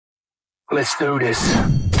Let's do this.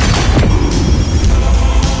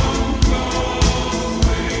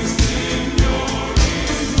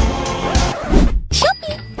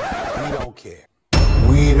 We don't care.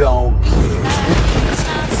 We don't care.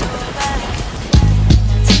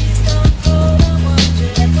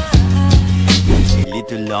 A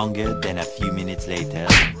little longer than a few minutes later.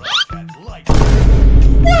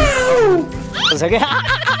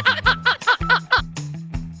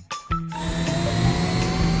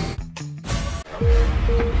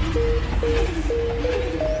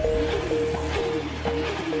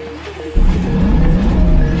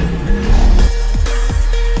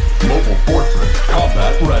 Mobile Fortress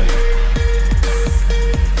combat ready.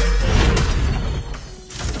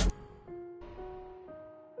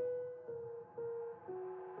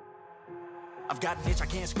 I've got an itch I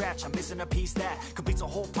can't scratch, I'm missing a piece that completes a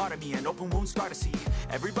whole part of me, an open wound scar to see.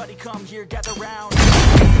 Everybody come here, gather round.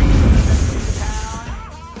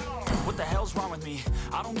 What the hell's wrong with me?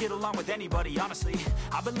 I don't get along with anybody, honestly.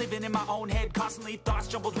 I've been living in my own head constantly, thoughts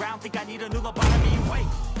jumbled round, think I need a new lobotomy. Wait,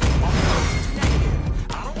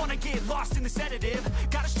 I don't wanna get lost in the sedative.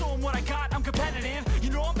 Gotta show them what I got, I'm competitive. You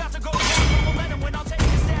know I'm about to go down, momentum when I'll take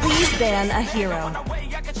a step. Please ban a hero.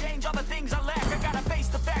 I can change all the things I lack. I gotta face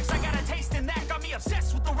the facts, I gotta taste in that. Got me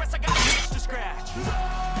obsessed with the rest, I got an itch to scratch. I'll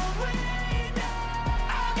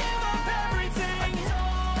give up everything.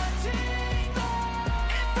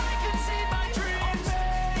 If I can see my dreams,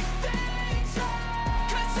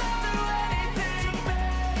 cause I'll do anything to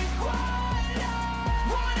make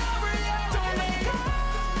what a reality.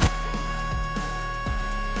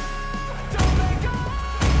 Don't let go.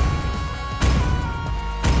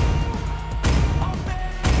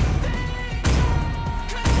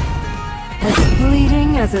 As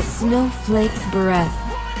fleeting as a snowflake's breath,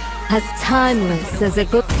 as timeless as a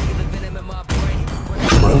good.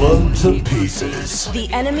 Rilla to pieces. The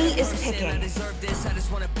enemy is picking. I just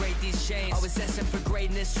wanna break these chains. Always asking for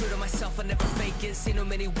greatness, true to myself, I never fake it. Seen no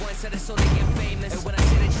many ones that are so they get famous. And when I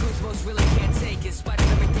say the truth, most really can't take it. In spite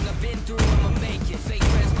of everything I've been through, I'ma make it. Fake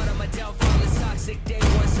friends, but on my downfall is toxic. Day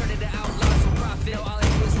one, started the outlaws for profit. All I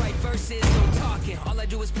do is write verses, no talking. All I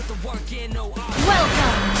do is put the work in, no art.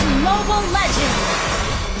 Welcome to Mobile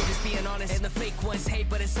Legends! Just being honest, and the fake ones hate,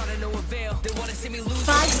 but it's all to no avail. They wanna see me lose.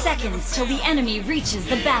 5 seconds till the enemy reaches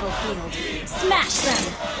the battlefield. Smash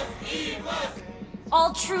them!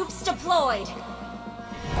 All troops deployed.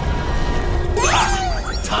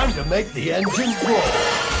 Time to make the engines roll.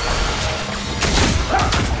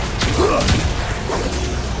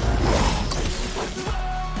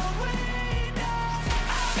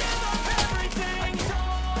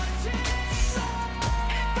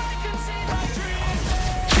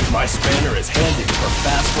 My spanner is handy for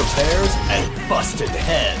fast repairs and busted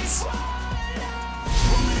heads.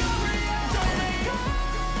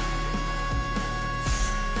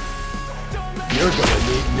 You're gonna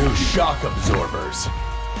need new shock absorbers.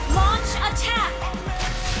 Launch attack!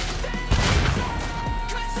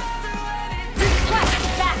 Request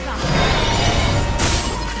backup!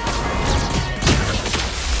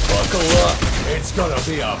 Buckle up, it's gonna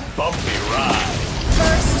be a bumpy ride.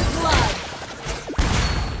 First blood!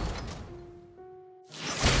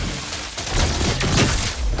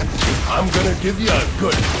 I'm gonna give you a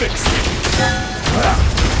good fixing.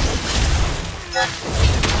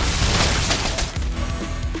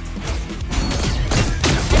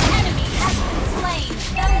 An enemy has been slain!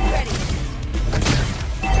 Get ready!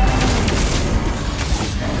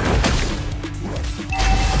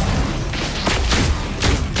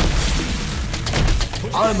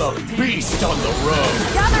 I'm a beast on the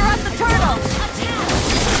road. Gather up the turtle! Attack!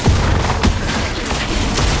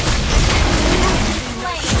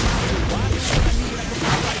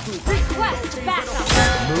 Request backup!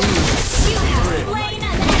 You have slain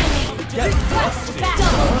an enemy! Request backup!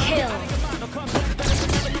 Double kill!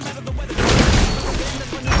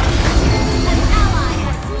 An ally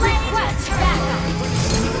has slain! Request backup!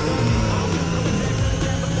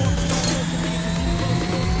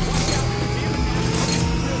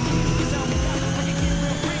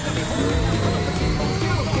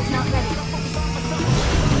 Turtle is not ready.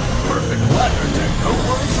 Perfect weather to go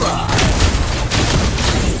for a drive.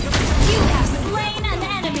 You have slain an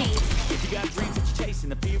enemy! If you got dreams that you're chasing,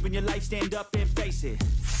 the fear in your life, stand up and face it.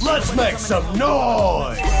 Let's make some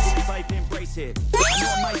noise. Life, embrace it. I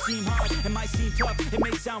know it might seem hard, it might seem tough, it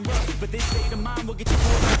may sound rough, but this state of mind will get you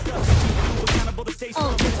through the stuff. Keep you accountable to stay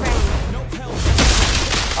strong. Ultimate ready. No help.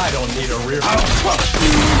 I don't need a rear. I'll crush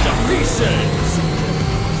you to pieces.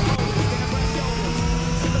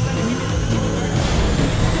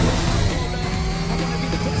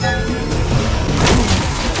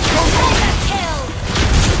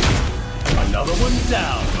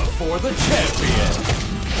 down before the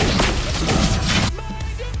champion.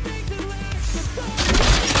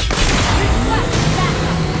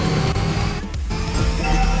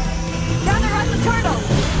 Gather up the turtle!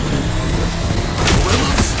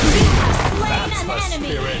 That's the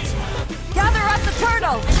spirit. Gather up the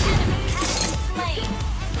turtle! An enemy has been slain.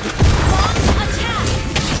 Launch attack!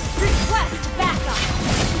 Request backup!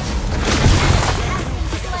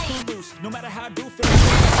 Has been slain. No matter how I do feel,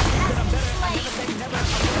 Has been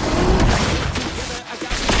slain.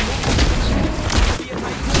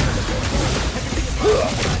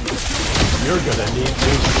 You're gonna need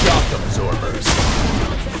new shock absorbers.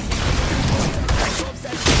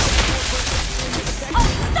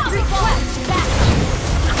 Request backup!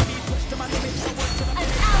 An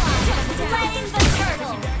ally has slain the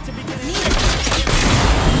turtle!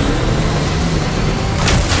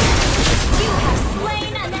 You have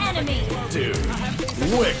slain an enemy! Dude,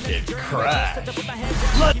 wicked crash.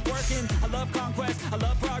 keep working. I love conquest, I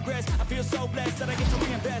love progress. I feel so blessed that I get to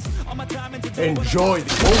reinvest all my time into doing what I Enjoy the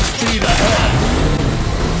full speed ahead.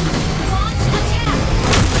 Launch attack!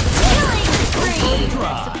 Killing spree!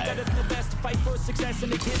 Drive. better than the best. Fight for success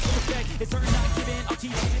and it gives you respect. It's hard not giving. I'll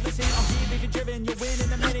teach you to listen. I'll keep it driven. You'll win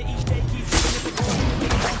in a minute. Each day keeps giving it the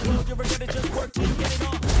goal. You'll regret it. Just work till you get it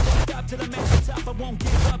on. Don't stop till I make it top. I won't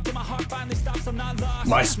give up till my heart finally stops. I'm not lost.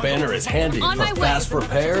 My spanner is handy On for my way. fast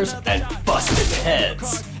repairs and busted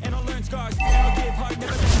heads. And I'll learn scars. And I'll give heart.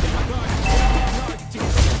 Never let me get my guard. To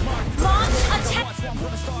get smart. Launch attack! Watch where I'm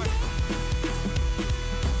gonna start.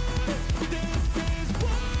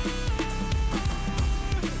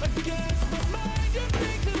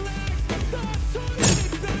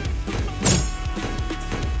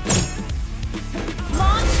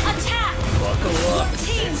 Launch attack! Buckle up.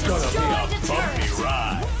 Team It's gonna destroyed be a a bumpy turret!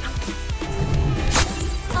 ride.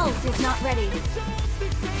 Ult is not ready.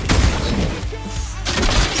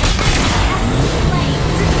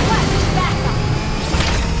 Request backup!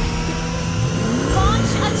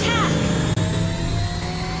 Launch attack!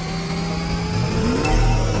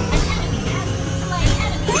 An enemy has been slain.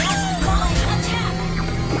 Enemy has launch attack!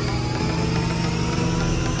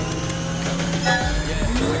 Launch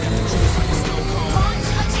attack!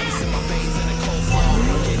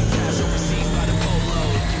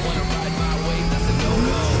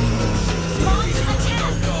 Launch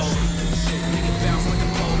attack!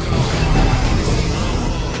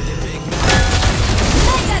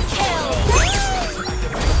 Mega kill!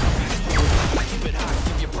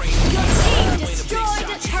 Your team destroyed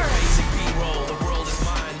a turret!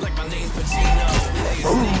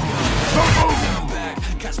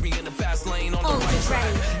 Ult is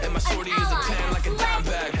ready. An ally has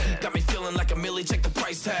slain. Got me feeling like a millie, check the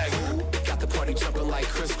price tag. Got the party jumping like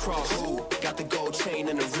crisscross. Got the gold chain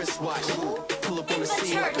and the wristwatch. Pull up on the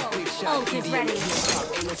scene like a big shot. Ult is ready.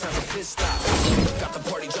 Ain't no time for pit stops. Got the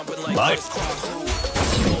party jumping like My- crisscross.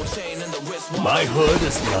 Gold chain and the wristwatch. My hood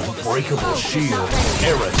is the unbreakable shield,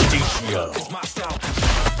 Erudicio. My style.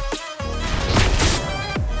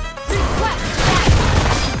 Request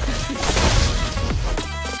backup!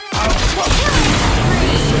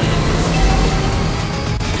 Killing spree!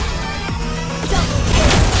 Double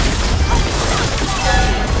kill!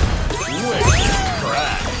 Wicked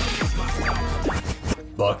crash.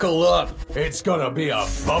 Buckle up. It's gonna be a Our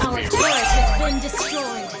bumpy turret ride. has been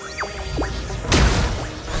destroyed.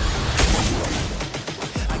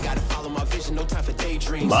 I gotta follow my vision, no time for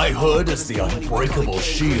daydreams. My hood is the unbreakable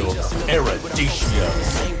shield, Erudicio.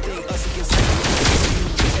 Same thing, us against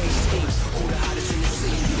teams. Who the hottest in the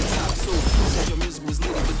city? The top two. Said your music was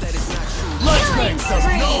lit, but that is not true. Let's make some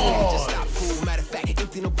spree. noise. Stop, fool. Matter of fact,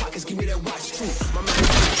 empty no pockets, give me that watch too. My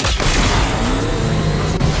man,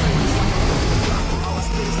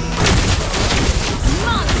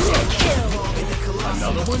 Monster kill!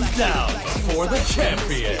 Another one down for the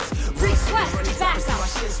champion. Request backup! my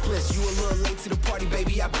shit splits. You a little late to the party,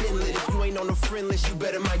 baby. I been lit. If you ain't on the friend list, you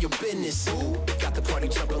better mind your business. Got the party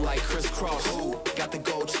jumping like crisscross. Got the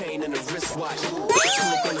gold chain and the wristwatch. Pull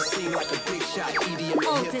up on the scene like a big shot. EDM and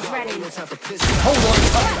Ult is hip hop. ready. Ain't no time for piss off. Hold on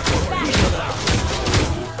tight. Request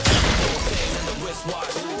backup!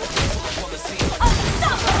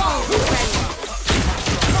 Unstoppable! Ready.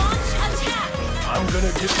 Launch attack! I'm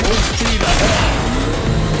gonna get full speed ahead.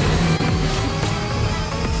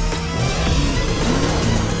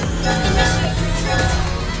 Initiate retreat!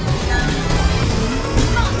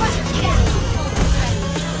 Launch attack! Ult is ready.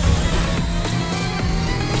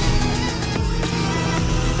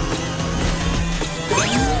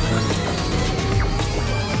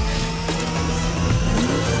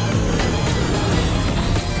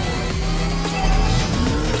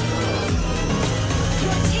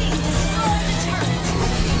 Your team destroyed the turret!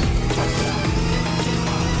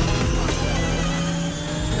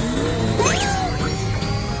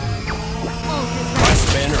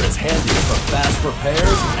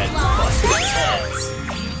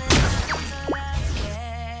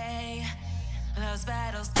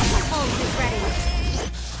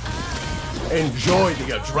 Enjoy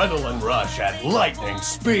the adrenaline rush at lightning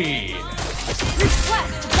speed.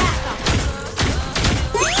 Request backup.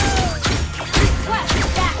 Request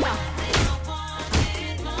backup.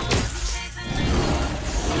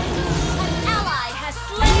 An ally has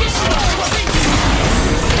slain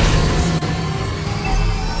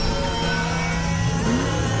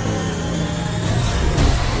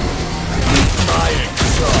My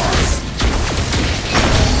exhaust.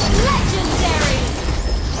 legendary.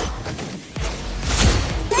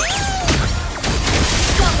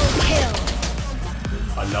 Double kill.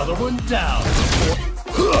 Another one down.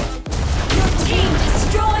 Team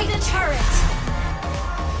destroyed a turret.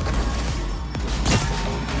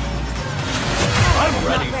 I'm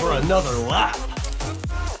ready for another lap.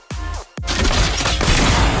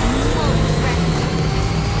 Almost ready.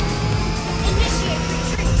 Initiate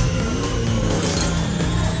retreat.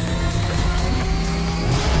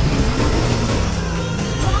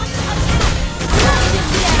 Launch attack.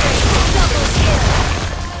 Legendary. Double kill.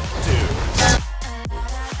 Dude,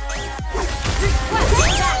 Request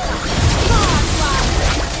backup.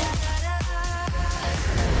 Godlike.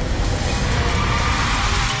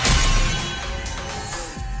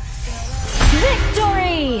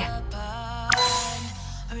 Victory!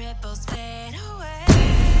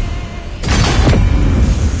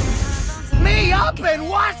 Me up and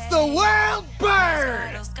watch the world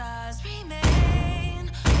burn!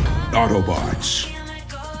 Autobots.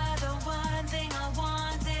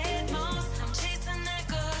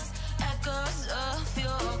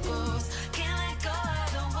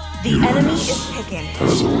 The enemy is picking.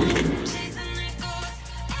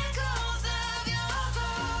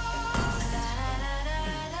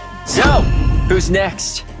 So, who's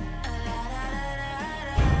next?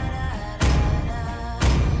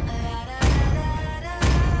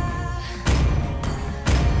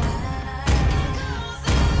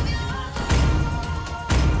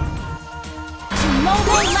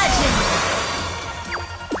 Mobile Legends!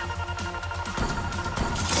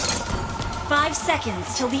 5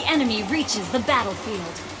 seconds till the enemy reaches the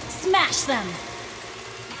battlefield. Smash them!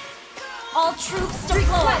 All troops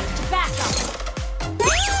deployed. Backup!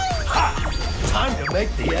 time to make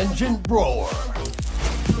the engine roar.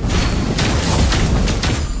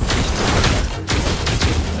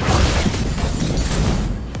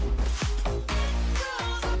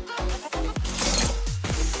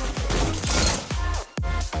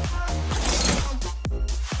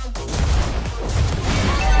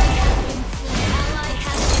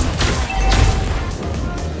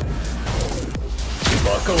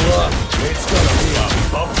 Buckle up, it's gonna be a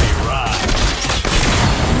bumpy ride.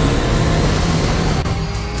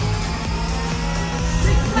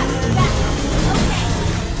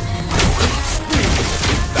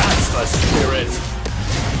 That's the spirit.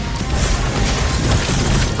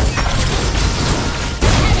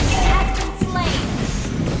 Enemy has been slain.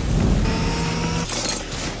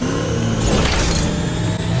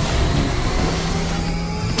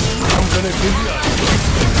 I'm gonna give you a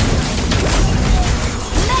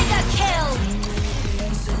Mega kill!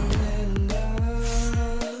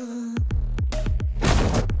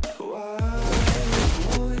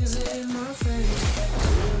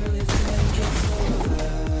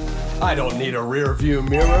 I don't need a rear view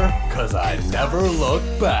mirror, cause I never look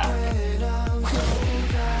back.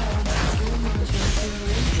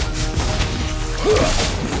 You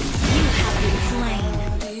have been slain.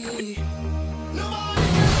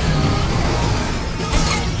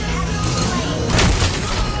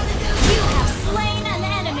 You have slain an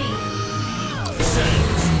enemy.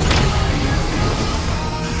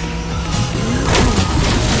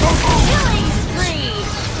 Killing spree.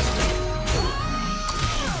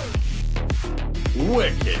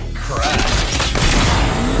 Wicked crash.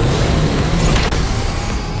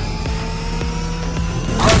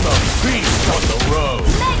 I'm a beast on the road.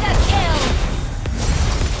 Mega kill.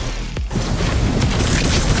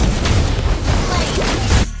 Slain.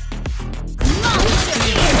 Monster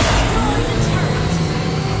kill. Destroy the turret.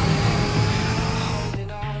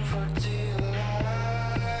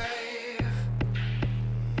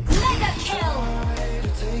 Mega kill.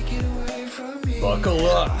 Buckle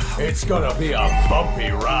up, it's gonna be a bumpy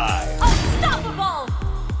ride. Unstoppable.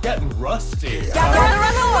 Getting rusty.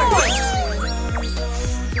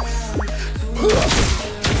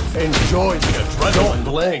 Enjoy the adrenaline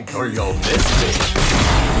blink or you'll miss me.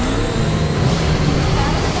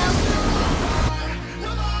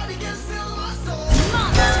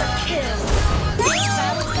 Monster kill.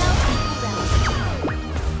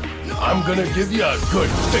 I'm gonna give you a good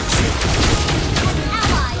fixing.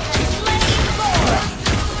 Ally has slain Lord.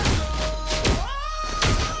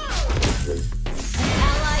 An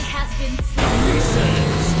ally has been slain.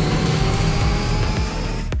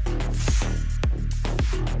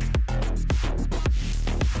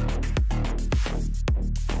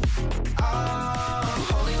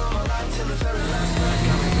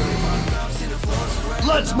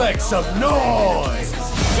 Let's make some noise!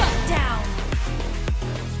 Shut down.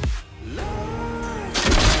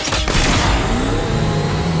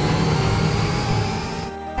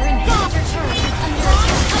 Our inhibitor turret is under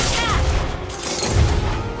attack.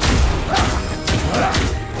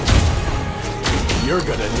 You're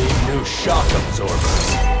gonna need new shock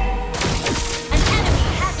absorbers. An enemy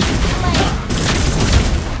has been slain.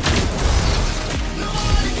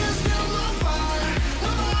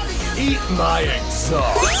 Eat my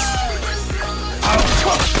exhaust! I'll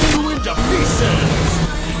cut you into pieces!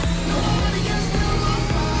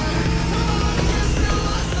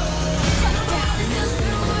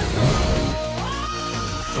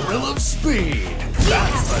 Thrill of speed!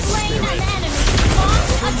 That's the Slain an spirit! enemy.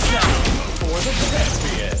 Launch attack. For the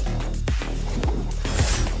champion!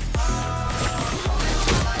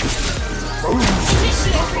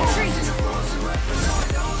 Initiate retreat.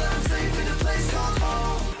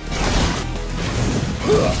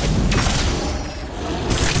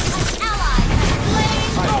 Ally has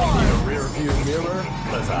slain I don't Lord. need a rear view mirror,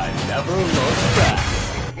 cause I never look back.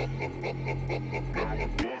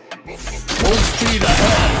 Full speed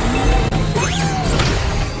ahead!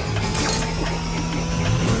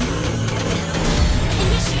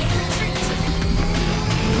 Initiate retreat.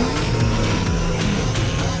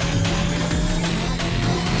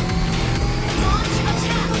 Launch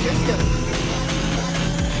attack. Understood.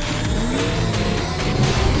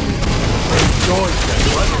 Join them,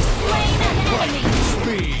 Have slain an enemy.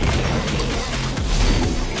 speed!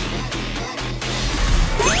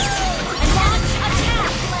 Launch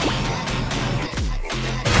attack.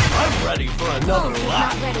 I'm ready for another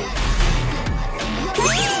lap! Not ready.